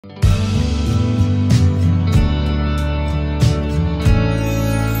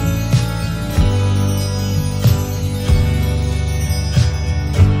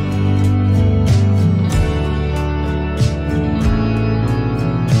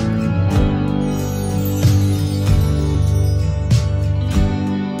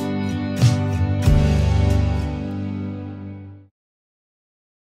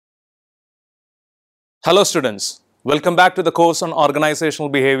Hello students, welcome back to the course on organizational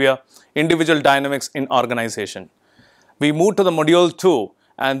behavior, individual dynamics in organization. We move to the module 2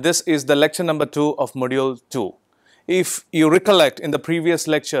 and this is the lecture number 2 of module 2. If you recollect in the previous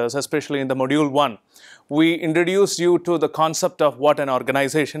lectures, especially in the module 1, we introduced you to the concept of what an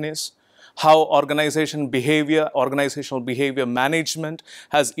organization is, how organizational behavior management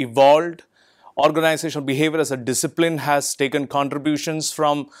has evolved. Organizational behavior as a discipline has taken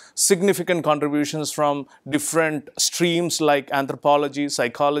significant contributions from different streams like anthropology,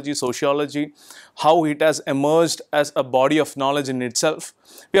 psychology, sociology, how it has emerged as a body of knowledge in itself.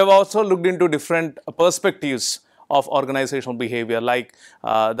 We have also looked into different perspectives of organizational behavior like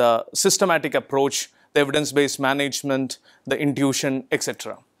the systematic approach, the evidence-based management, the intuition,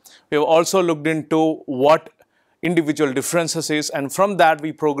 etc. We have also looked into what individual differences is, and from that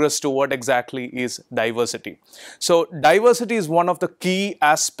we progress to what exactly is diversity. So diversity is one of the key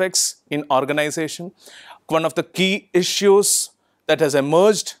aspects in organization, one of the key issues that has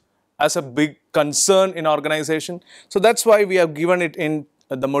emerged as a big concern in organization. So that's why we have given it in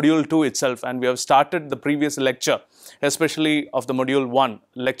the module 2 itself, and we have started the previous lecture, especially of the module 1,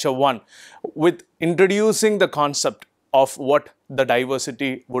 lecture 1, with introducing the concept of what the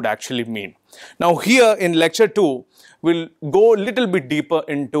diversity would actually mean. Now here in lecture 2, we'll go a little bit deeper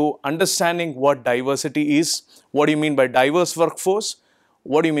into understanding what diversity is, what do you mean by diverse workforce,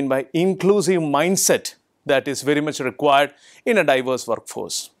 what do you mean by inclusive mindset that is very much required in a diverse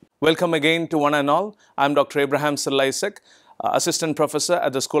workforce. Welcome again to one and all. I'm Dr. Cyril Issac, Assistant Professor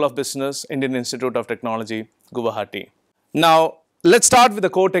at the School of Business, Indian Institute of Technology, Guwahati. Now let's start with the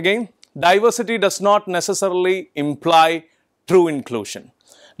quote again. Diversity does not necessarily imply true inclusion.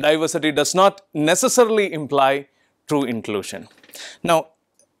 Diversity does not necessarily imply true inclusion. Now,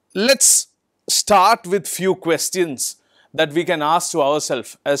 let's start with few questions that we can ask to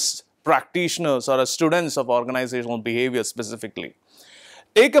ourselves as practitioners or as students of organizational behavior specifically.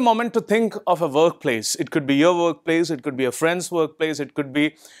 Take a moment to think of a workplace. It could be your workplace, it could be a friend's workplace, it could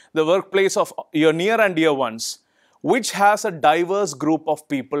be the workplace of your near and dear ones, which has a diverse group of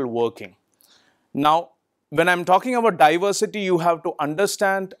people working. Now, when I'm talking about diversity, you have to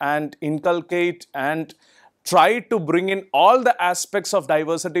understand and inculcate and try to bring in all the aspects of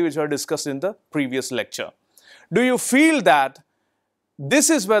diversity which were discussed in the previous lecture. Do you feel that this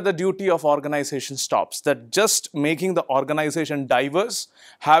is where the duty of organization stops? That just making the organization diverse,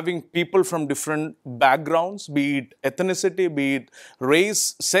 having people from different backgrounds, be it ethnicity, be it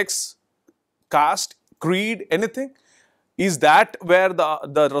race, sex, caste, creed, anything? Is that where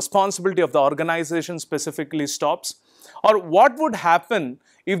the responsibility of the organization specifically stops? Or what would happen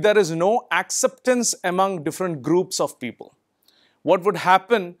if there is no acceptance among different groups of people? What would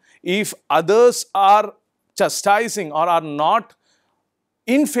happen if others are chastising or are not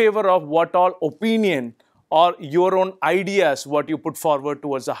in favor of what all opinion or your own ideas, what you put forward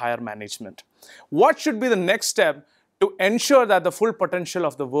towards the higher management? What should be the next step to ensure that the full potential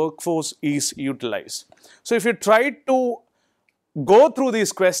of the workforce is utilized? So if you try to go through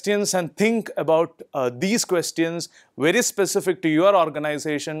these questions and think about these questions very specific to your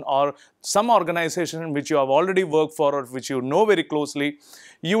organization or some organization which you have already worked for or which you know very closely,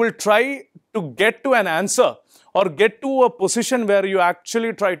 you will try to get to an answer or get to a position where you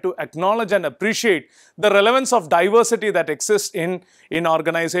actually try to acknowledge and appreciate the relevance of diversity that exists in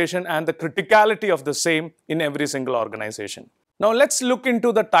organization and the criticality of the same in every single organization. Now let's look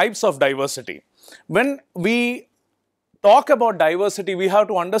into the types of diversity. When we talk about diversity, we have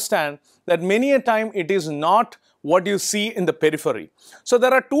to understand that many a time it is not what you see in the periphery. So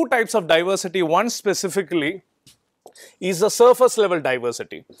there are two types of diversity. One specifically is the surface level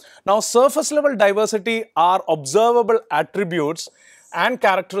diversity. Now surface level diversity are observable attributes and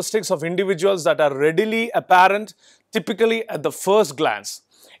characteristics of individuals that are readily apparent typically at the first glance.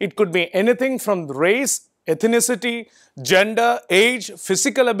 It could be anything from race, ethnicity, gender, age,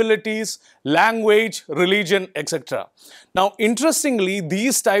 physical abilities, language, religion, etc. Now, interestingly,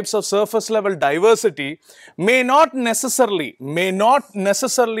 these types of surface level diversity may not necessarily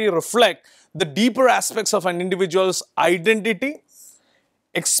reflect the deeper aspects of an individual's identity,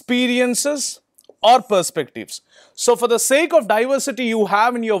 experiences, or perspectives. So for the sake of diversity, you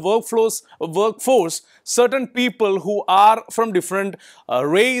have in your workforce certain people who are from different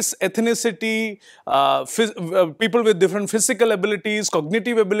race, ethnicity, people with different physical abilities,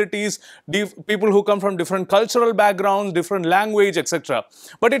 cognitive abilities, people who come from different cultural backgrounds, different language, etc.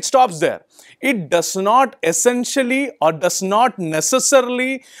 But it stops there. It does not essentially or does not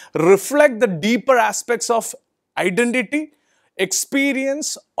necessarily reflect the deeper aspects of identity,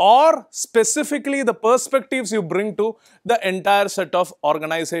 experience, or specifically the perspectives you bring to the entire set of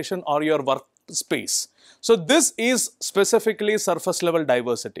organization or your workspace. So this is specifically surface level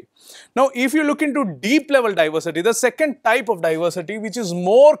diversity. Now, if you look into deep level diversity, the second type of diversity which is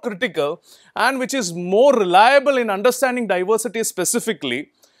more critical and which is more reliable in understanding diversity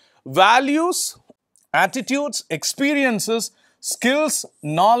specifically, values, attitudes, experiences, skills,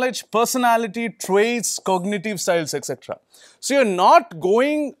 knowledge, personality, traits, cognitive styles, etc. So you're not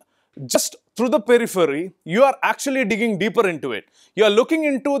going just through the periphery, you are actually digging deeper into it. You are looking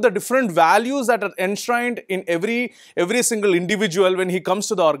into the different values that are enshrined in every single individual when he comes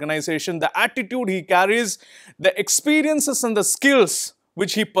to the organization, the attitude he carries, the experiences and the skills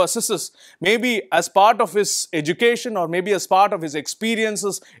which he possesses, maybe as part of his education or maybe as part of his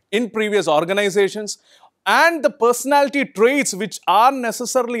experiences in previous organizations, and the personality traits which are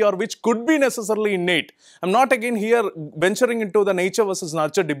necessarily or which could be necessarily innate. I'm not again here venturing into the nature versus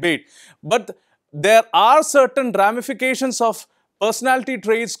nurture debate, but there are certain ramifications of personality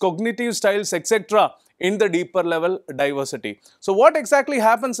traits, cognitive styles, etc. in the deeper level diversity. So what exactly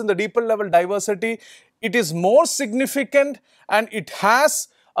happens in the deeper level diversity? It is more significant and it has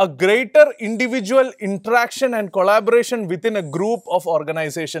a greater individual interaction and collaboration within a group of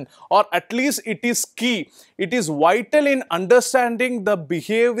organization, or at least it is key. It is vital in understanding the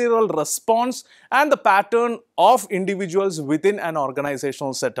behavioral response and the pattern of individuals within an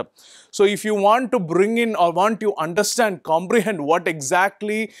organizational setup. So if you want to bring in or want to understand, comprehend what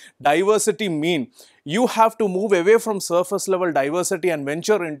exactly diversity means, you have to move away from surface level diversity and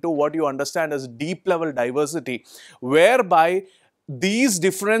venture into what you understand as deep level diversity, whereby these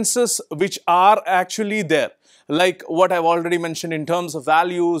differences which are actually there, like what I've already mentioned in terms of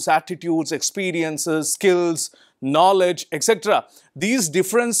values, attitudes, experiences, skills, knowledge, etc. These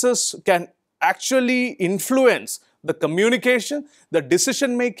differences can actually influence the communication, the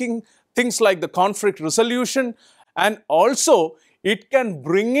decision making, things like the conflict resolution, and also it can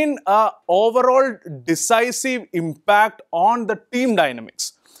bring in a overall decisive impact on the team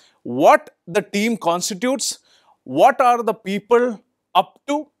dynamics. What the team constitutes, what are the people up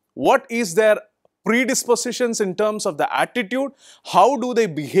to, what is their predispositions in terms of the attitude, how do they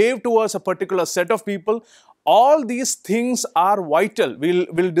behave towards a particular set of people. All these things are vital.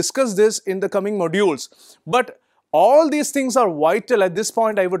 We'll discuss this in the coming modules. But all these things are vital at this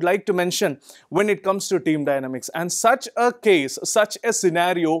point, I would like to mention, when it comes to team dynamics. And such a case, such a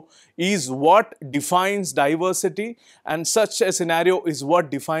scenario is what defines diversity, and such a scenario is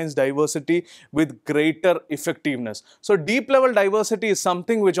what defines diversity with greater effectiveness. So deep level diversity is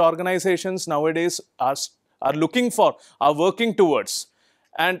something which organizations nowadays are looking for, are working towards.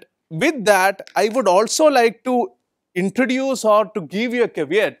 And with that, I would also like to introduce or to give you a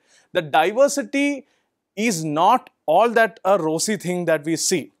caveat that diversity is not all that a rosy thing that we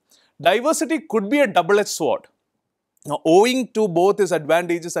see. Diversity could be a double-edged sword. Now, owing to both its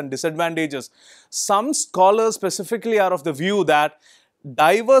advantages and disadvantages, some scholars specifically are of the view that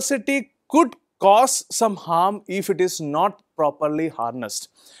diversity could cause some harm if it is not properly harnessed.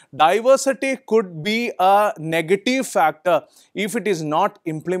 Diversity could be a negative factor if it is not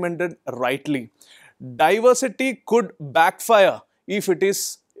implemented rightly. Diversity could backfire if it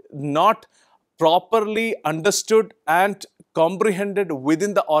is not properly understood and comprehended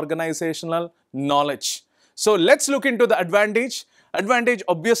within the organizational knowledge. So let's look into the advantage. Advantage,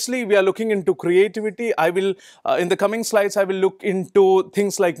 obviously, we are looking into creativity. I will, in the coming slides, I will look into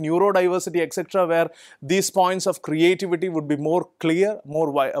things like neurodiversity, etc., where these points of creativity would be more clear,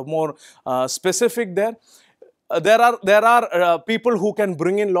 more specific there. There are people who can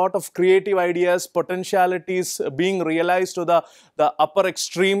bring in lot of creative ideas, potentialities being realized to the upper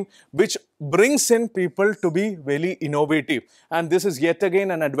extreme, which brings in people to be very innovative. And this is yet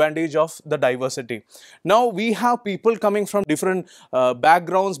again an advantage of the diversity. Now we have people coming from different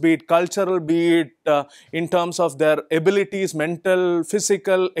backgrounds, be it cultural, be it in terms of their abilities, mental,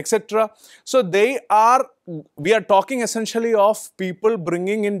 physical, etc. So we are talking essentially of people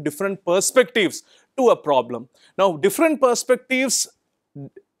bringing in different perspectives to a problem. Now, different perspectives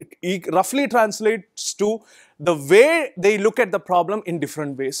roughly translates to the way they look at the problem in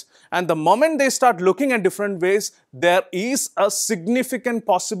different ways. And the moment they start looking at different ways, there is a significant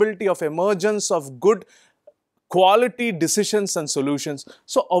possibility of emergence of good quality decisions and solutions.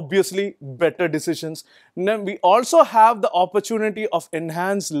 So obviously better decisions. Now, we also have the opportunity of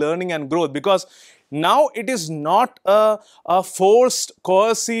enhanced learning and growth, because now it is not a forced,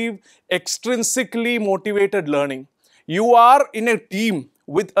 coercive, extrinsically motivated learning. You are in a team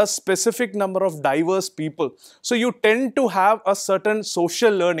with a specific number of diverse people. So you tend to have a certain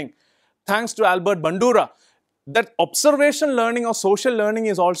social learning. Thanks to Albert Bandura, that observation learning or social learning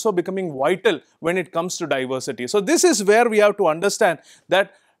is also becoming vital when it comes to diversity. So this is where we have to understand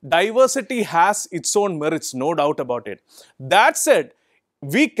that diversity has its own merits, no doubt about it. That said,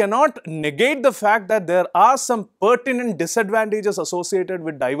 we cannot negate the fact that there are some pertinent disadvantages associated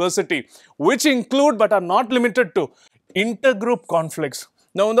with diversity, which include but are not limited to intergroup conflicts.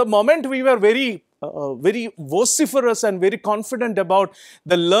 Now, in the moment we were very vociferous and very confident about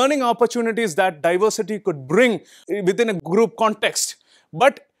the learning opportunities that diversity could bring within a group context.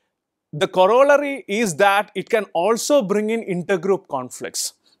 But the corollary is that it can also bring in intergroup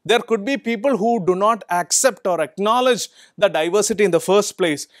conflicts. There could be people who do not accept or acknowledge the diversity in the first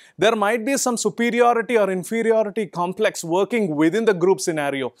place. There might be some superiority or inferiority complex working within the group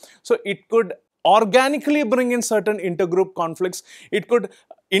scenario. So it could organically bring in certain intergroup conflicts. It could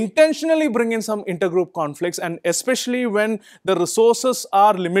intentionally bring in some intergroup conflicts, and especially when the resources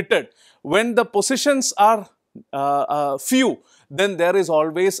are limited, when the positions are few, then there is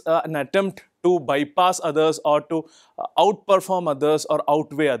always an attempt to bypass others or to outperform others or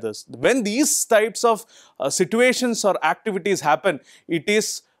outweigh others. When these types of situations or activities happen, it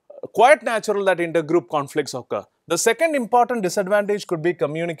is quite natural that intergroup conflicts occur. The second important disadvantage could be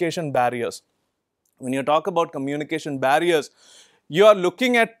communication barriers. When you talk about communication barriers, you are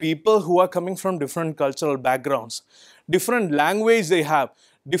looking at people who are coming from different cultural backgrounds, different language they have,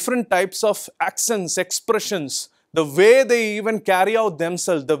 different types of accents, expressions, the way they even carry out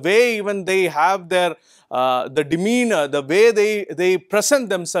themselves, the way even they have their the demeanor, the way they present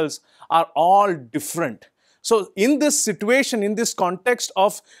themselves are all different. So in this situation, in this context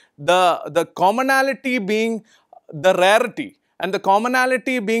of the commonality being the rarity and the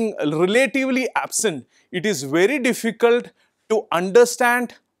commonality being relatively absent, it is very difficult to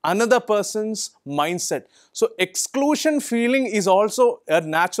understand another person's mindset. So exclusion feeling is also a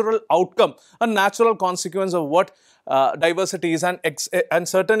natural outcome, a natural consequence of what diversity is, and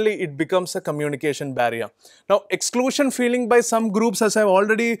certainly it becomes a communication barrier. Now, exclusion feeling by some groups, as I've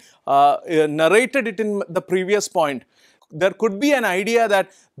already narrated it in the previous point, there could be an idea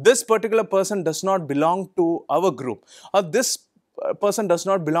that this particular person does not belong to our group, or this person does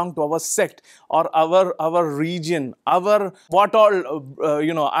not belong to our sect or our region, our what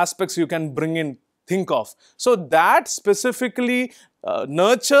all aspects you can bring in, think of. So that specifically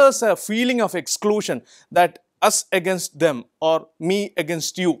nurtures a feeling of exclusion, that us against them or me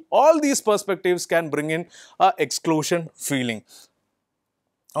against you. All these perspectives can bring in a exclusion feeling.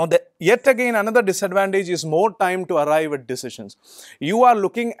 Now, yet again, another disadvantage is more time to arrive at decisions. You are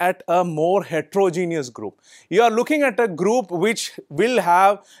looking at a more heterogeneous group. You are looking at a group which will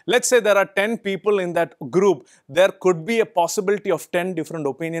have, let's say there are 10 people in that group. There could be a possibility of 10 different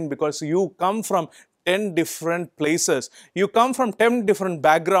opinions because you come from 10 different places. You come from 10 different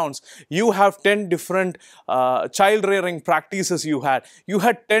backgrounds. You have 10 different child rearing practices you had. You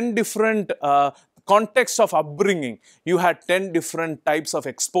had 10 different context of upbringing. You had 10 different types of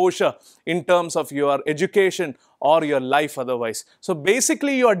exposure in terms of your education or your life otherwise. So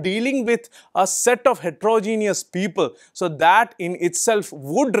basically you are dealing with a set of heterogeneous people. So that in itself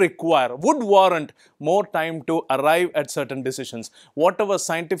would warrant more time to arrive at certain decisions. Whatever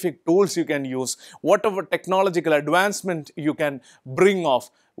scientific tools you can use, whatever technological advancement you can bring off,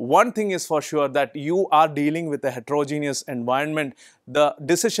 one thing is for sure, that you are dealing with a heterogeneous environment. The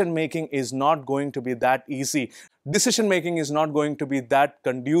decision making is not going to be that easy. Decision making is not going to be that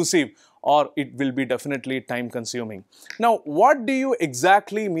conducive, or it will be definitely time consuming. Now, what do you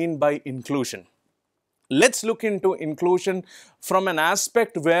exactly mean by inclusion? Let's look into inclusion from an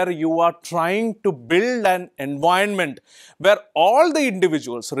aspect where you are trying to build an environment where all the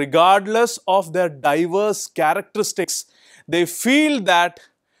individuals, regardless of their diverse characteristics, they feel that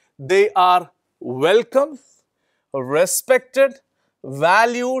they are welcome, respected,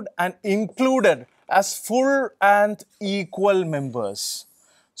 valued, and included as full and equal members.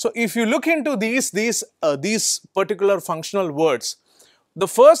 So if you look into these particular functional words, the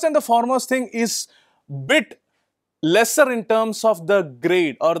first and the foremost thing is bit lesser in terms of the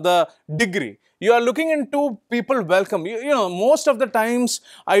grade or the degree. You are looking into people welcome. You know, most of the times,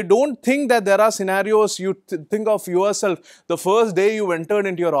 I don't think that there are scenarios you think of yourself the first day you entered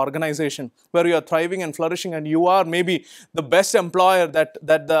into your organization where you are thriving and flourishing and you are maybe the best employer that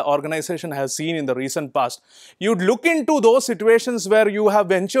the organization has seen in the recent past. You'd look into those situations where you have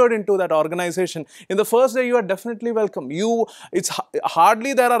ventured into that organization. In the first day, you are definitely welcome. It's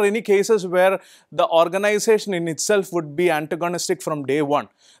hardly there are any cases where the organization in itself would be antagonistic from day one.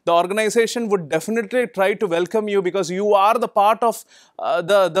 The organization would definitely try to welcome you because you are the part of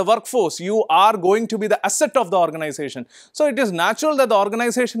the workforce. You are going to be the asset of the organization. So it is natural that the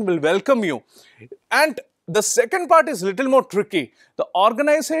organization will welcome you. And the second part is little more tricky. The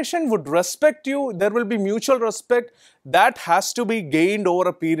organization would respect you. There will be mutual respect that has to be gained over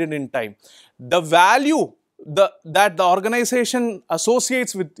a period in time. The value that the organization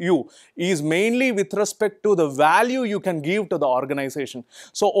associates with you is mainly with respect to the value you can give to the organization.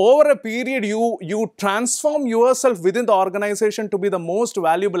 So over a period, you transform yourself within the organization to be the most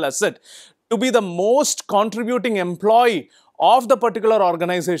valuable asset, to be the most contributing employee of the particular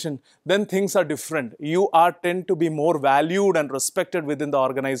organization, then things are different. You tend to be more valued and respected within the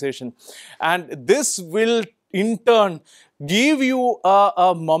organization. And this will in turn give you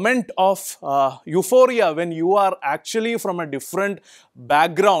a moment of euphoria when you are actually from a different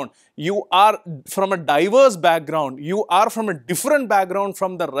background. You are from a diverse background. You are from a different background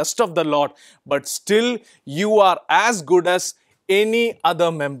from the rest of the lot, but still you are as good as any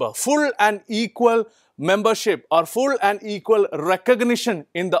other member. Full and equal membership or full and equal recognition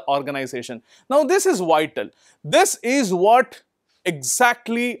in the organization. Now this is vital. This is what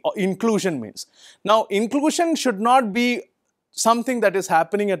exactly inclusion means. Now inclusion should not be something that is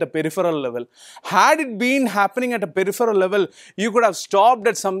happening at a peripheral level. Had it been happening at a peripheral level, you could have stopped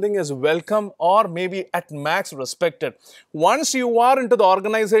at something as welcome or maybe at max respected. Once you are into the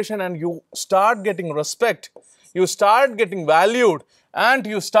organization and you start getting respect, you start getting valued, and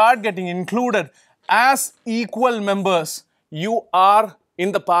you start getting included as equal members, you are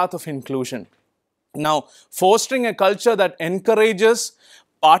in the path of inclusion. Now, fostering a culture that encourages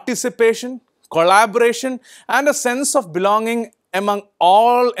participation, collaboration, and a sense of belonging among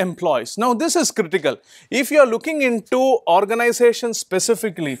all employees. Now, this is critical. If you are looking into organizations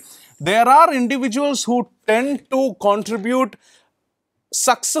specifically, there are individuals who tend to contribute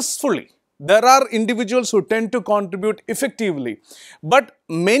successfully. There are individuals who tend to contribute effectively. But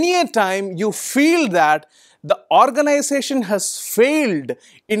many a time you feel that the organization has failed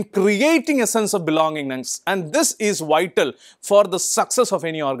in creating a sense of belongingness, and this is vital for the success of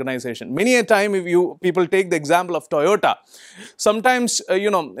any organization. Many a time, if people take the example of Toyota, sometimes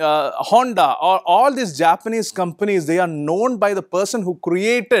Honda or all these Japanese companies, they are known by the person who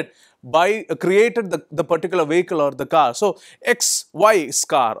created the particular vehicle or the car. So XY's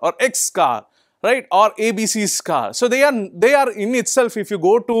car or X car, right, or ABC's car. So they are in itself. If you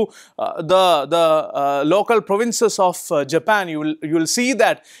go to the local provinces of Japan, you will see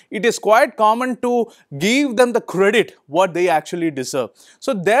that it is quite common to give them the credit what they actually deserve.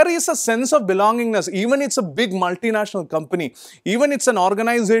 So there is a sense of belongingness. Even it's a big multinational company, even it's an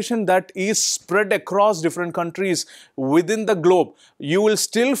organization that is spread across different countries within the globe, you will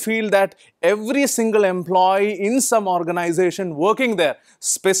still feel that every single employee in some organization working there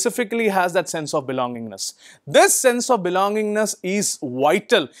specifically has that sense of belongingness. This sense of belongingness is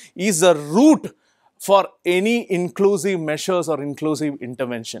vital, is a root for any inclusive measures or inclusive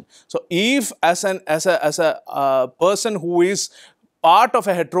intervention. So if as a person who is part of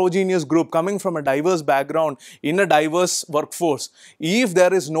a heterogeneous group coming from a diverse background in a diverse workforce, if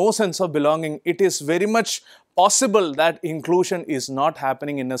there is no sense of belonging, it is very much possible that inclusion is not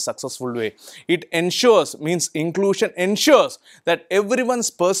happening in a successful way. Inclusion ensures that everyone's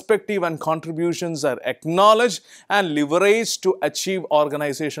perspective and contributions are acknowledged and leveraged to achieve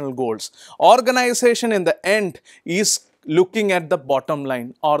organizational goals. Organization in the end is looking at the bottom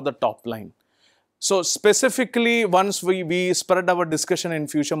line or the top line. So specifically, once we spread our discussion in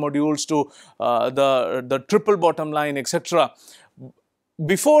future modules to the triple bottom line, etc.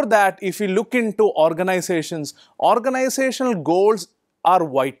 Before that, if you look into organizations, organizational goals are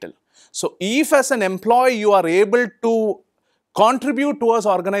vital. So if as an employee you are able to contribute towards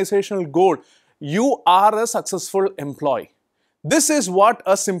organizational goal, you are a successful employee. This is what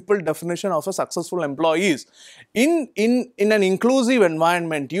a simple definition of a successful employee is. In an inclusive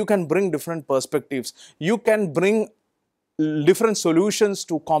environment, you can bring different perspectives. You can bring different solutions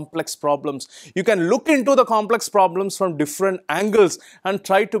to complex problems. You can look into the complex problems from different angles and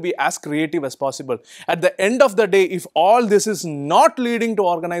try to be as creative as possible. At the end of the day, if all this is not leading to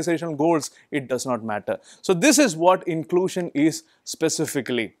organizational goals, it does not matter. So this is what inclusion is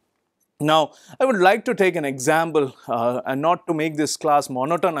specifically. Now, I would like to take an example and not to make this class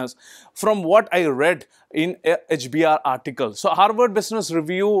monotonous from what I read in a HBR article. So, Harvard Business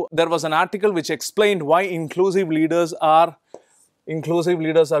Review, there was an article which explained why inclusive leaders are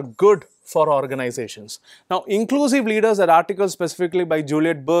good for organizations. Now, inclusive leaders, that article specifically by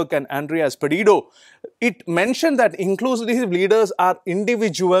Juliet Burke and Andrea Espedido, it mentioned that inclusive leaders are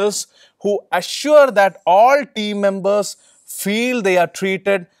individuals who assure that all team members feel they are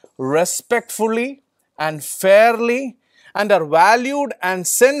treated respectfully and fairly and are valued and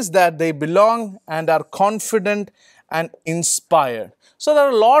sense that they belong and are confident and inspired. So there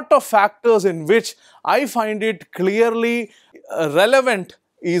are a lot of factors in which I find it clearly relevant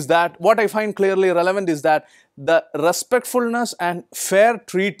is that, what I find clearly relevant is that the respectfulness and fair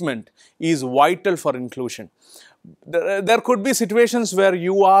treatment is vital for inclusion. There could be situations where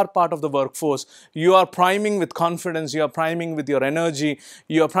you are part of the workforce, you are priming with confidence, you are priming with your energy,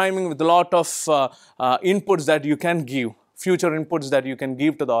 you are priming with a lot of inputs that you can give, future inputs that you can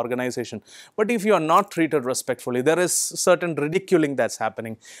give to the organization. But if you are not treated respectfully, there is certain ridiculing that's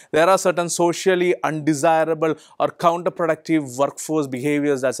happening. There are certain socially undesirable or counterproductive workforce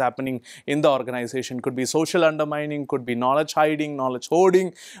behaviors that's happening in the organization. Could be social undermining, could be knowledge hiding, knowledge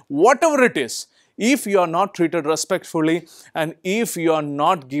hoarding, whatever it is. If you are not treated respectfully and if you are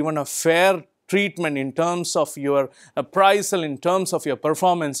not given a fair treatment in terms of your appraisal, in terms of your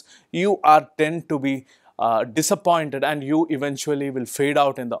performance, you are tend to be disappointed and you eventually will fade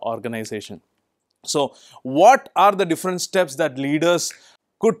out in the organization. So what are the different steps that leaders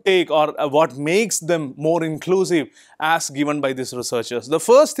could take, or what makes them more inclusive as given by these researchers? The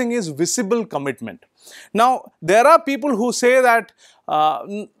first thing is visible commitment. Now, there are people who say that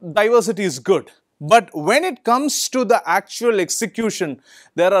diversity is good. But when it comes to the actual execution,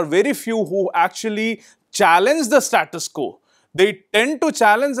 there are very few who actually challenge the status quo. They tend to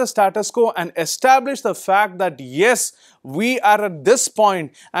challenge the status quo and establish the fact that yes, we are at this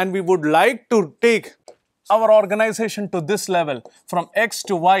point and we would like to take our organization to this level from X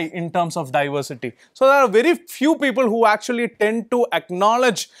to Y in terms of diversity. So there are very few people who actually tend to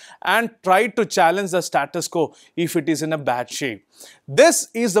acknowledge and try to challenge the status quo if it is in a bad shape. This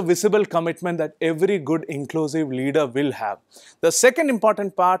is the visible commitment that every good inclusive leader will have. The second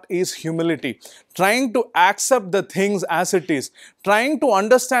important part is humility. Trying to accept the things as it is. Trying to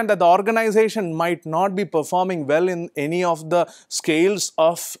understand that the organization might not be performing well in any of the scales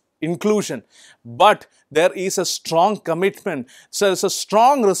of inclusion, but there is a strong commitment. So there's a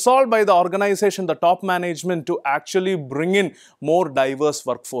strong resolve by the organization, the top management, to actually bring in more diverse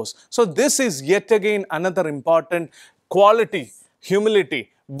workforce. So this is yet again another important quality, humility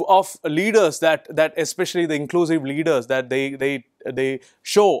of leaders that especially the inclusive leaders that they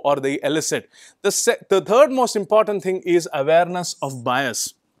show or they elicit. The third most important thing is awareness of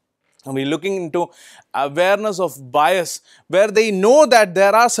bias. We're looking into awareness of bias where they know that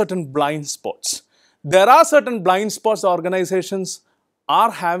there are certain blind spots. There are certain blind spots organizations are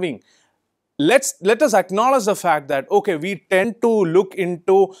having. Let us acknowledge the fact that, okay, we tend to look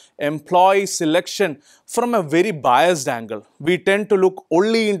into employee selection from a very biased angle. We tend to look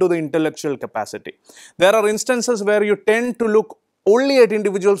only into the intellectual capacity. There are instances where you tend to look only at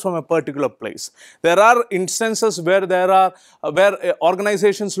individuals from a particular place. There are instances where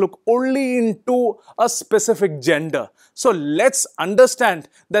organizations look only into a specific gender. So let's understand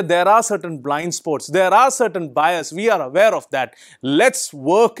that there are certain blind spots, there are certain bias. We are aware of that. Let's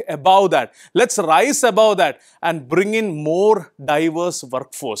work above that. Let's rise above that and bring in more diverse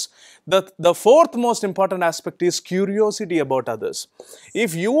workforce. The fourth most important aspect is curiosity about others.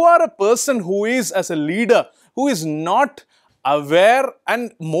 If you are a person who is, as a leader, who is not aware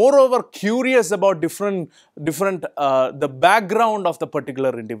and moreover curious about the background of the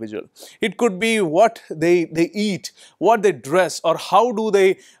particular individual. It could be what they eat, what they dress, or how do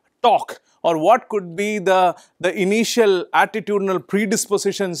they talk, or what could be the initial attitudinal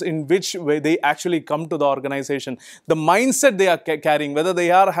predispositions in which way they actually come to the organization, the mindset they are carrying, whether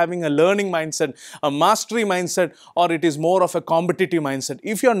they are having a learning mindset, a mastery mindset, or it is more of a competitive mindset.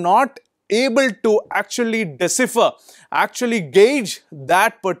 If you're not able to actually decipher, actually gauge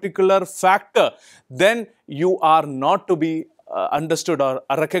that particular factor, then you are not to be understood or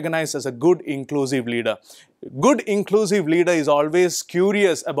recognized as a good inclusive leader. Good inclusive leader is always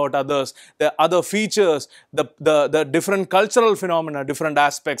curious about others, the other features, the different cultural phenomena, different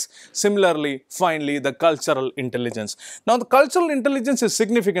aspects. Similarly, finally, the cultural intelligence. Now, the cultural intelligence is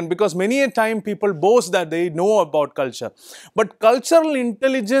significant because many a time people boast that they know about culture. But cultural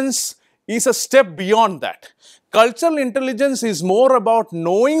intelligence is a step beyond that. Cultural intelligence is more about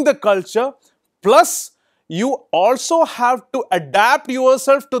knowing the culture, plus you also have to adapt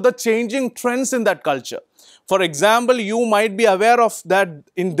yourself to the changing trends in that culture. For example, you might be aware of that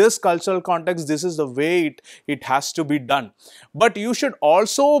in this cultural context, this is the way it has to be done. But you should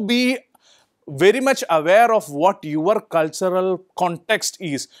also be very much aware of what your cultural context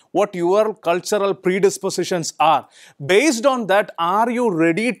is, what your cultural predispositions are. Based on that, are you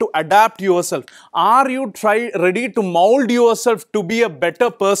ready to adapt yourself? Are you ready to mold yourself to be a better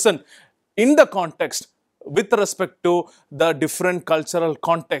person in the context with respect to the different cultural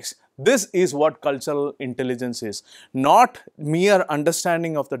context. This is what cultural intelligence is. Not mere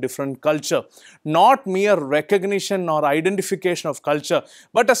understanding of the different culture, not mere recognition or identification of culture,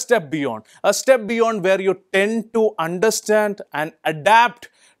 but a step beyond. A step beyond where you tend to understand and adapt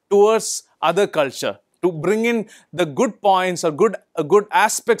towards other culture, to bring in the good points or good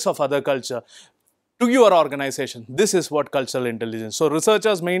aspects of other culture to your organization. This is what cultural intelligence. So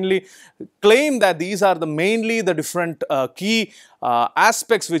researchers mainly claim that these are mainly the different key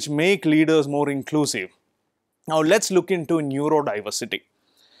aspects which make leaders more inclusive. Now let's look into neurodiversity.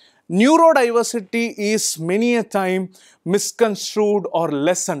 Neurodiversity is many a time misconstrued or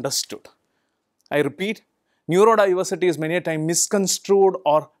less understood. I repeat, neurodiversity is many a time misconstrued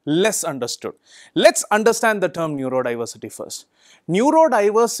or less understood. Let's understand the term neurodiversity first.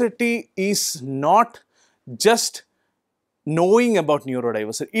 Neurodiversity is not just knowing about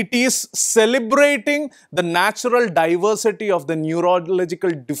neurodiversity. It is celebrating the natural diversity of the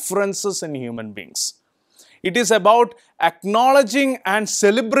neurological differences in human beings. It is about acknowledging and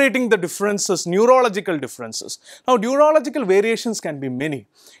celebrating the differences, neurological differences. Now, neurological variations can be many.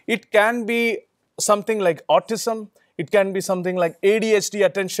 It can be something like autism. It can be something like ADHD,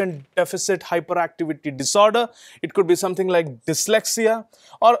 attention deficit hyperactivity disorder. It could be something like dyslexia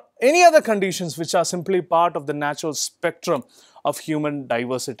or any other conditions which are simply part of the natural spectrum of human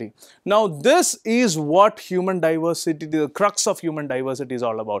diversity. Now, this is what human diversity, the crux of human diversity is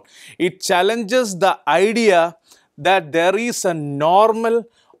all about. It challenges the idea that there is a normal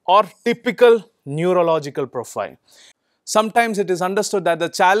or typical neurological profile. Sometimes it is understood that the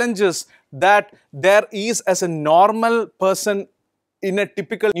challenges that there is as a normal person in a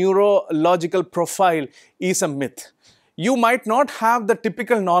typical neurological profile is a myth. You might not have the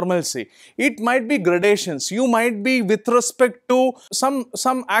typical normalcy. It might be gradations. You might be with respect to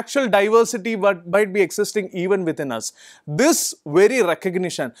some actual diversity but might be existing even within us. This very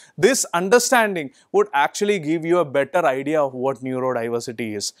recognition, this understanding would actually give you a better idea of what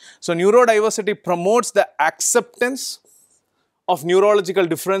neurodiversity is. So neurodiversity promotes the acceptance of neurological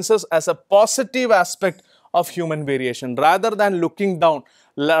differences as a positive aspect of human variation, rather than looking down,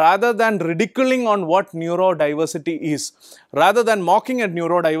 rather than ridiculing on what neurodiversity is, rather than mocking at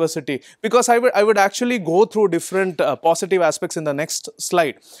neurodiversity, because I would actually go through different positive aspects in the next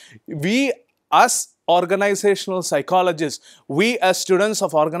slide. We as organizational psychologists, we as students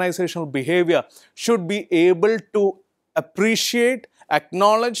of organizational behavior should be able to appreciate,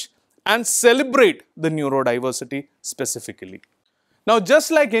 acknowledge and celebrate the neurodiversity specifically. Now, just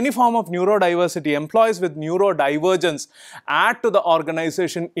like any form of neurodiversity, employees with neurodivergence add to the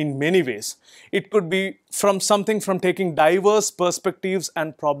organization in many ways. It could be from taking diverse perspectives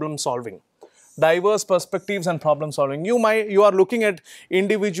and problem solving. Diverse perspectives and problem solving. You are looking at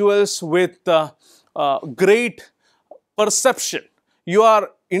individuals with great perception. You are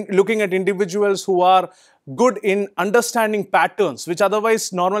looking at individuals who are good in understanding patterns, which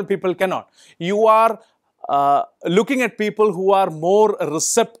otherwise normal people cannot. You are looking at people who are more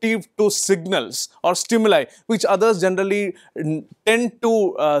receptive to signals or stimuli, which others generally tend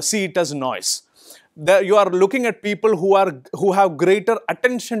to see it as noise. You are looking at people who have greater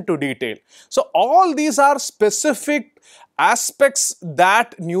attention to detail. So all these are specific aspects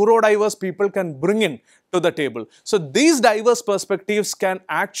that neurodiverse people can bring in to the table. So these diverse perspectives can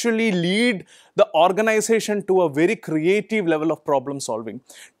actually lead the organization to a very creative level of problem solving,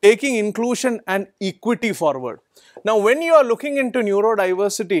 taking inclusion and equity forward. Now, when you are looking into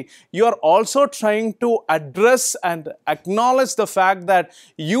neurodiversity, you are also trying to address and acknowledge the fact that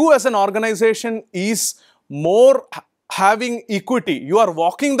you as an organization is more having equity. You are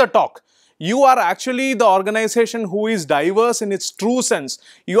walking the talk. You are actually the organization who is diverse in its true sense.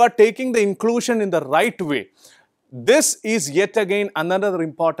 You are taking the inclusion in the right way. This is yet again another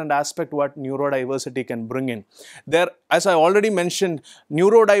important aspect what neurodiversity can bring in. There, as I already mentioned,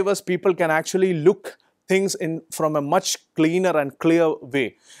 neurodiverse people can actually look things from a much cleaner and clear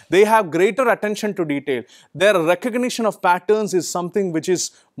way. They have greater attention to detail. Their recognition of patterns is something which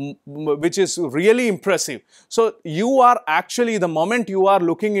is really impressive. So you are actually, the moment you are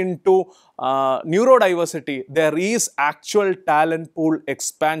looking into neurodiversity, there is actual talent pool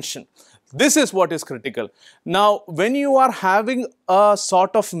expansion. This is what is critical. Now, when you are having a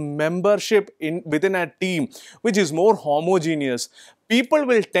sort of membership within a team which is more homogeneous, people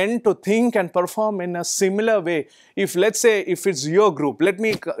will tend to think and perform in a similar way. If, let's say, if it's your group, let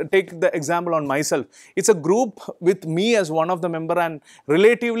me take the example on myself. It's a group with me as one of the member and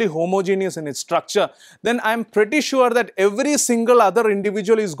relatively homogeneous in its structure, then I'm pretty sure that every single other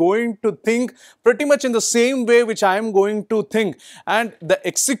individual is going to think pretty much in the same way which I am going to think, and the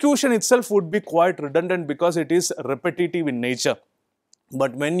execution itself would be quite redundant because it is repetitive in nature.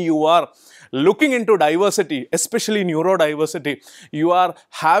 But when you are looking into diversity, especially neurodiversity, you are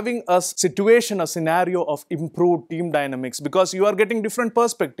having a situation, a scenario of improved team dynamics, because you are getting different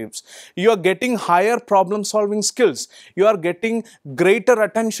perspectives. You are getting higher problem solving skills. You are getting greater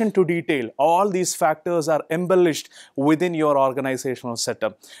attention to detail. All these factors are embellished within your organizational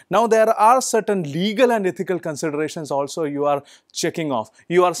setup. Now, there are certain legal and ethical considerations also you are checking off.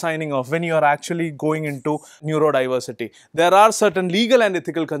 You are signing off when you are actually going into neurodiversity. There are certain legal and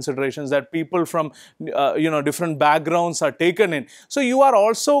ethical considerations that people from different backgrounds are taken in. So you are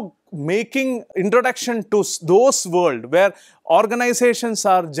also making introduction to those world where organizations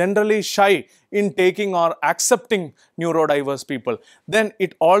are generally shy in taking or accepting neurodiverse people. Then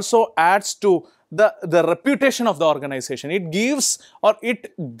it also adds to the reputation of the organization. It gives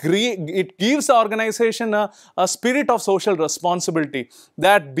the organization a spirit of social responsibility,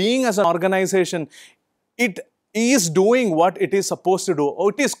 that being as an organization, it is doing what it is supposed to do.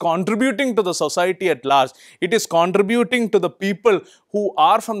 It is contributing to the society at large. It is contributing to the people who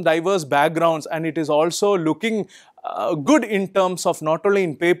are from diverse backgrounds, and it is also looking good in terms of not only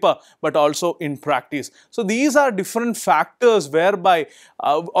in paper but also in practice. So these are different factors whereby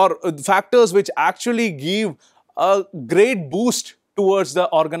factors which actually give a great boost towards the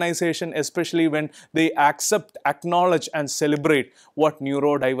organization, especially when they accept, acknowledge and celebrate what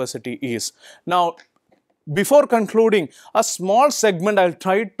neurodiversity is. Now, before concluding, a small segment I'll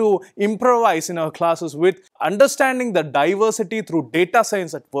try to improvise in our classes with understanding the diversity through data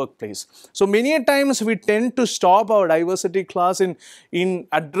science at workplace. So many a times we tend to stop our diversity class in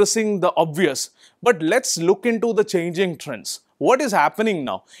addressing the obvious, but let's look into the changing trends. What is happening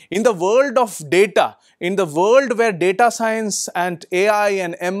now? In the world of data, in the world where data science and AI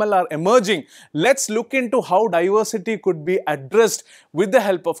and ML are emerging, let's look into how diversity could be addressed with the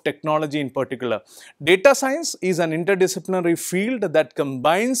help of technology in particular. Data science is an interdisciplinary field that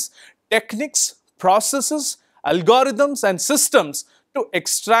combines techniques, processes, algorithms and systems to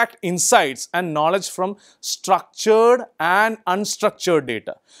extract insights and knowledge from structured and unstructured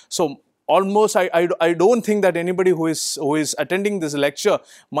data. So almost, I don't think that anybody who is attending this lecture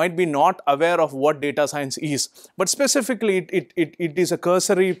might be not aware of what data science is. But specifically, it is a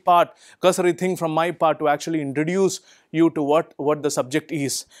cursory thing from my part to actually introduce you to what the subject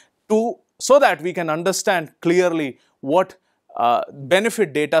is, so that we can understand clearly what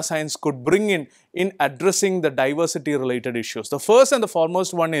benefit data science could bring in addressing the diversity related issues. The first and the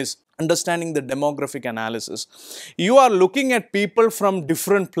foremost one is understanding the demographic analysis. You are looking at people from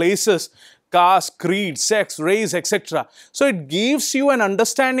different places, caste, creed, sex, race, etc. So it gives you an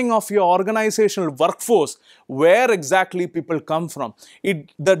understanding of your organizational workforce, where exactly people come from.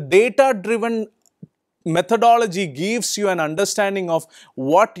 The data driven methodology gives you an understanding of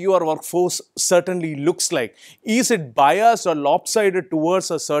what your workforce certainly looks like. Is it biased or lopsided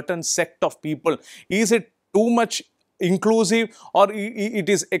towards a certain sect of people? Is it too much inclusive, or it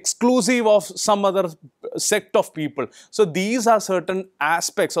is exclusive of some other sect of people? So these are certain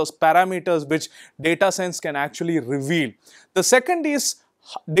aspects or parameters which data science can actually reveal. The second is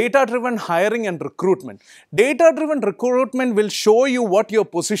data-driven hiring and recruitment. Data-driven recruitment will show you what your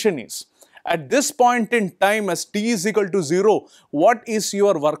position is. At this point in time, as t is equal to 0, what is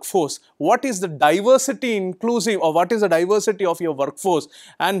your workforce? What is the diversity inclusive, or what is the diversity of your workforce,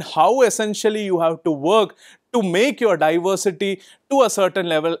 and how essentially you have to work to make your diversity to a certain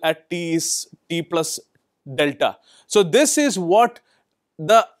level at t plus delta. So this is what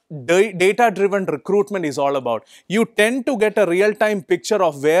the data-driven recruitment is all about. You tend to get a real-time picture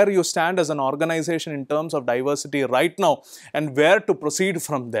of where you stand as an organization in terms of diversity right now and where to proceed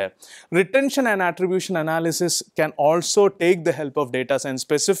from there. Retention and attribution analysis can also take the help of data science,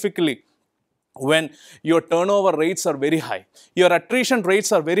 specifically when your turnover rates are very high, your attrition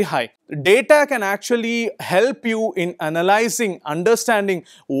rates are very high. Data can actually help you in analyzing, understanding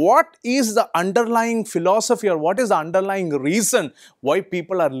what is the underlying philosophy, or what is the underlying reason why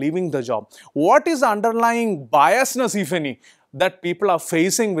people are leaving the job. What is the underlying biasness, if any, that people are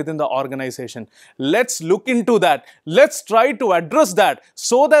facing within the organization. Let's look into that. Let's try to address that,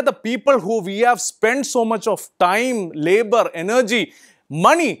 so that the people who we have spent so much of time, labor, energy,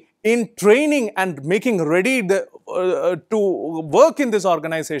 money in training and making ready to work in this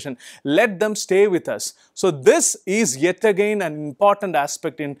organization, let them stay with us. So this is yet again an important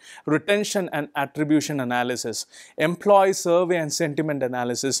aspect in retention and attribution analysis, employee survey and sentiment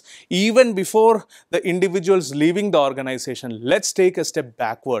analysis. Even before the individuals leaving the organization, let's take a step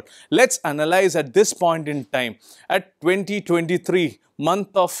backward. Let's analyze at this point in time, at 2023,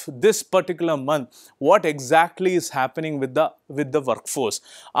 month of this particular month, what exactly is happening with the workforce.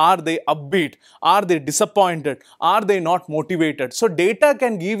 Are they upbeat? Are they disappointed? Are they not motivated? So data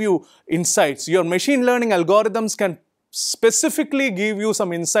can give you insights. Your machine learning algorithms can specifically give you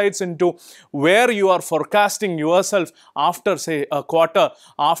some insights into where you are forecasting yourself after, say, a quarter,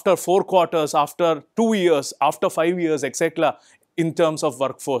 after 4 quarters, after 2 years, after 5 years, etc. in terms of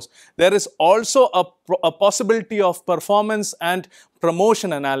workforce. There is also a possibility of performance and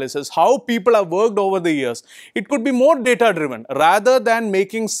promotion analysis, how people have worked over the years. It could be more data driven rather than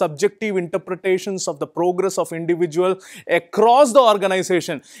making subjective interpretations of the progress of individual across the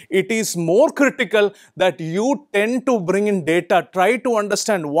organization. It is more critical that you tend to bring in data, try to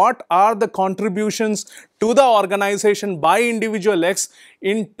understand what are the contributions to the organization by individual X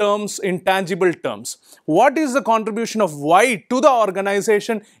in tangible terms. What is the contribution of Y to the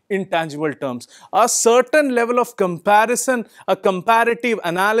organization in tangible terms? A certain level of comparison, a comparative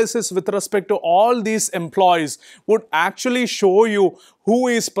analysis with respect to all these employees would actually show you who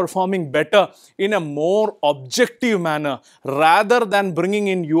is performing better in a more objective manner, rather than bringing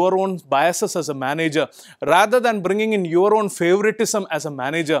in your own biases as a manager, rather than bringing in your own favoritism as a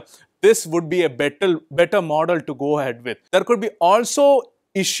manager. This would be a better model to go ahead with. There could be also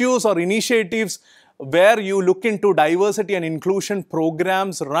issues or initiatives where you look into diversity and inclusion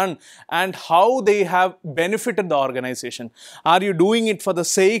programs run and how they have benefited the organization. Are you doing it for the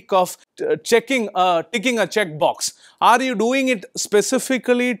sake of ticking a checkbox? Are you doing it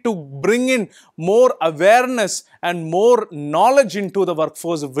specifically to bring in more awareness and more knowledge into the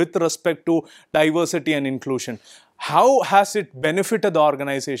workforce with respect to diversity and inclusion? How has it benefited the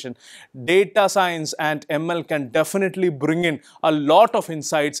organization? Data science and ML can definitely bring in a lot of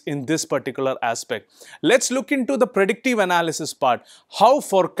insights in this particular aspect. Let's look into the predictive analysis part. How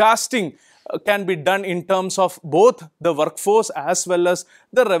forecasting can be done in terms of both the workforce as well as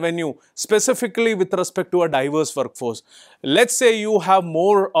the revenue, specifically with respect to a diverse workforce. Let's say you have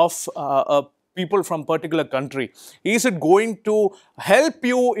more of people from particular country. Is it going to help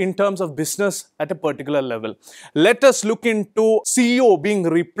you in terms of business at a particular level? Let us look into CEO being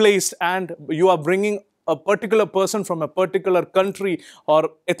replaced and you are bringing a particular person from a particular country or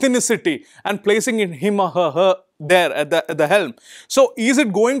ethnicity and placing in him or her there at the helm. So is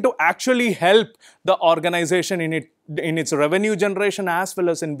it going to actually help the organization in its revenue generation as well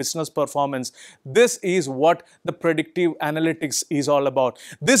as in business performance? This is what the predictive analytics is all about.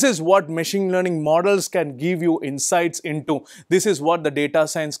 This is what machine learning models can give you insights into. This is what the data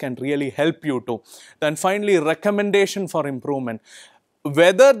science can really help you to. Then finally, recommendation for improvement.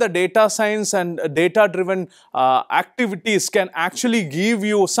 Whether the data science and data-driven activities can actually give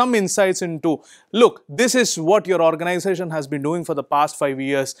you some insights into, look, this is what your organization has been doing for the past 5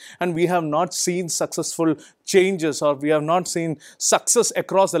 years and we have not seen successful changes or we have not seen success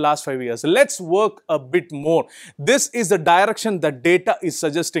across the last 5 years. Let's work a bit more. This is the direction that data is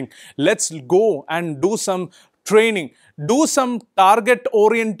suggesting. Let's go and do some training, do some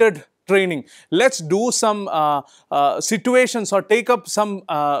target-oriented training. Let's do some situations or take up some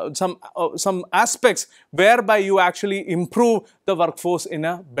aspects whereby you actually improve the workforce in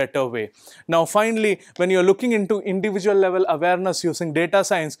a better way. Now finally, when you're looking into individual level awareness using data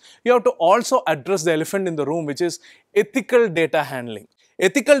science, you have to also address the elephant in the room, which is ethical data handling.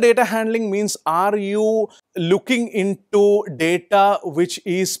 Ethical data handling means, are you looking into data which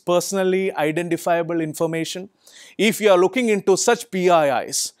is personally identifiable information? If you are looking into such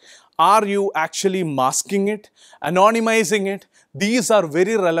PIIs, are you actually masking it, anonymizing it? These are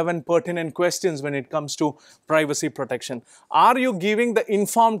very relevant, pertinent questions when it comes to privacy protection. Are you giving the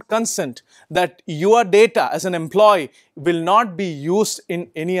informed consent that your data as an employee will not be used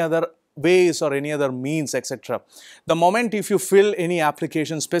in any other ways or any other means, etc. The moment if you fill any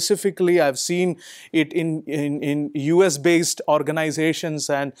application, specifically I've seen it in US-based organizations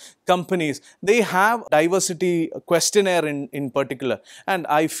and companies, they have diversity questionnaire in particular, and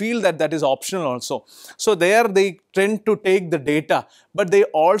I feel that that is optional also. So there they tend to take the data, but they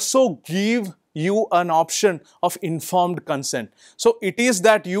also give you an option of informed consent. So it is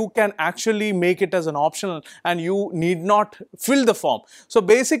that you can actually make it as an optional and you need not fill the form. So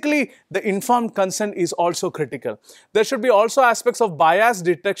basically the informed consent is also critical. There should be also aspects of bias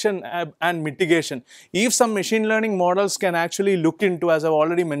detection and mitigation. If some machine learning models can actually look into, as I've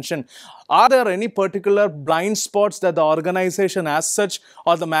already mentioned, are there any particular blind spots that the organization as such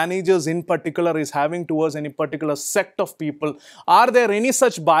or the managers in particular is having towards any particular sect of people? Are there any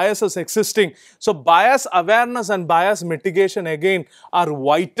such biases existing? So bias awareness and bias mitigation again are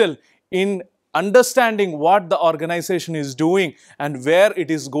vital in understanding what the organization is doing and where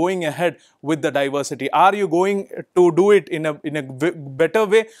it is going ahead with the diversity. Are you going to do it in a better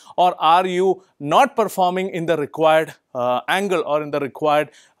way, or are you not performing in the required angle or in the required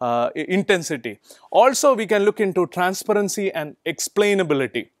intensity? Also, we can look into transparency and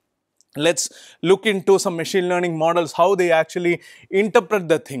explainability. Let's look into some machine learning models, how they actually interpret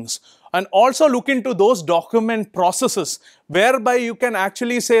the things, and also look into those document processes whereby you can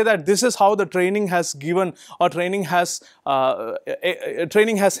actually say that this is how the training has given or training has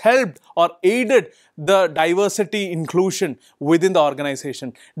helped or aided the diversity inclusion within the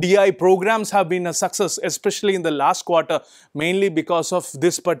organization. DI programs have been a success, especially in the last quarter, mainly because of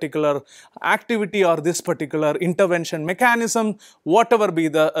this particular activity or this particular intervention mechanism, whatever be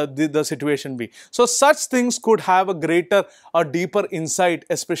the situation be. So such things could have a greater or deeper insight,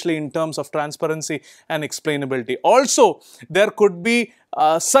 especially in terms of transparency and explainability. Also, there could be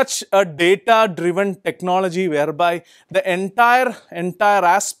such a data-driven technology whereby the entire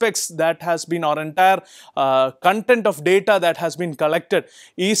aspects that has been, or entire content of data that has been collected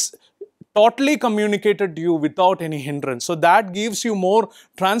is totally communicated to you without any hindrance. So that gives you more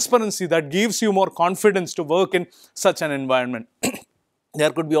transparency, that gives you more confidence to work in such an environment.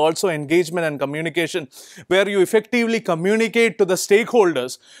 There could be also engagement and communication where you effectively communicate to the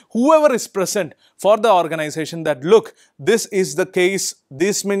stakeholders, whoever is present for the organization, that look, this is the case,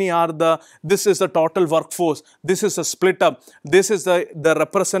 this is the total workforce, this is a split up, this is the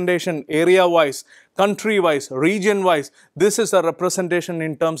representation area wise, country wise, region wise, this is the representation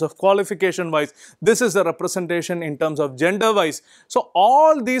in terms of qualification wise, this is the representation in terms of gender wise. So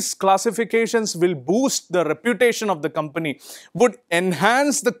all these classifications will boost the reputation of the company, would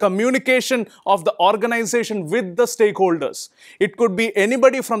enhance the communication of the organization with the stakeholders. It could be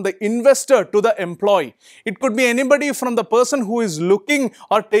anybody from the investor to the employee. It could be anybody from the person who is looking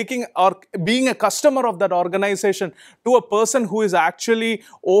or taking or being a customer of that organization to a person who is actually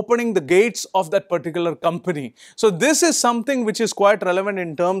opening the gates of that particular company. So this is something which is quite relevant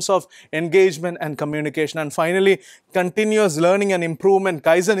in terms of engagement and communication. And finally, continuous learning and improvement.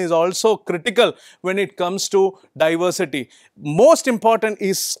 Kaizen is also critical when it comes to diversity. Most important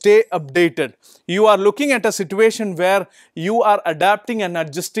is stay updated. You are looking at a situation where you are adapting and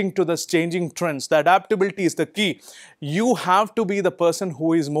adjusting to the changing trends. The adaptability is the key. You have to be the person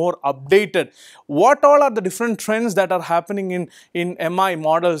who is more updated. What all are the different trends that are happening in MI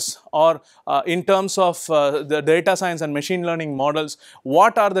models, or in terms of the data science and machine learning models?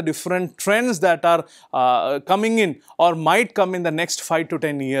 What are the different trends that are coming in or might come in the next 5 to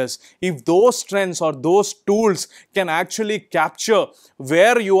 10 years? If those trends or those tools can actually capture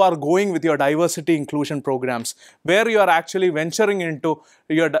where you are going with your diversity inclusion programs, where you are actually venturing into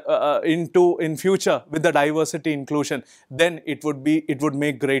your in future with the diversity inclusion, then it would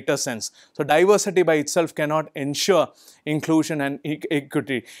make greater sense. So diversity by itself cannot ensure inclusion and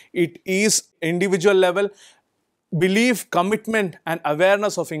equity. It is individual level. Belief, commitment and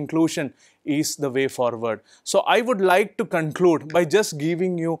awareness of inclusion is the way forward. So I would like to conclude by just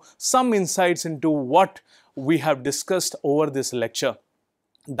giving you some insights into what we have discussed over this lecture.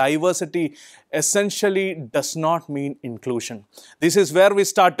 Diversity essentially does not mean inclusion. This is where we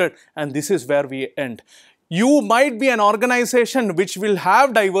started and this is where we end. You might be an organization which will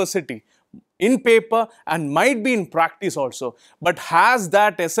have diversity in paper and might be in practice also, but has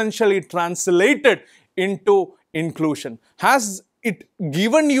that essentially translated into inclusion? Has it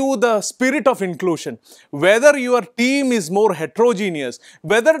given you the spirit of inclusion? Whether your team is more heterogeneous,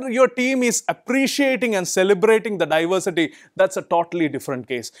 whether your team is appreciating and celebrating the diversity, that's a totally different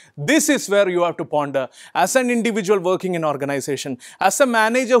case. This is where you have to ponder as an individual working in organization, as a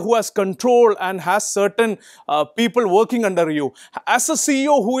manager who has control and has certain people working under you, as a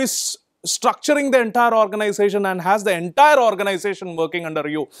CEO who is structuring the entire organization and has the entire organization working under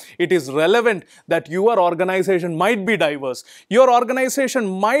you. It is relevant that your organization might be diverse. Your organization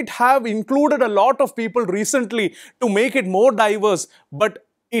might have included a lot of people recently to make it more diverse, but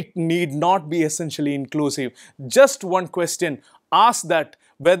it need not be essentially inclusive. Just one question, ask that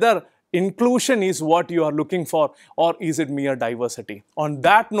whether inclusion is what you are looking for, or is it mere diversity? On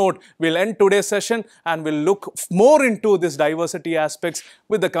that note, we'll end today's session and we'll look more into this diversity aspects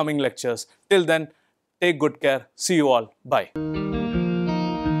with the coming lectures. Till then, take good care. See you all. Bye.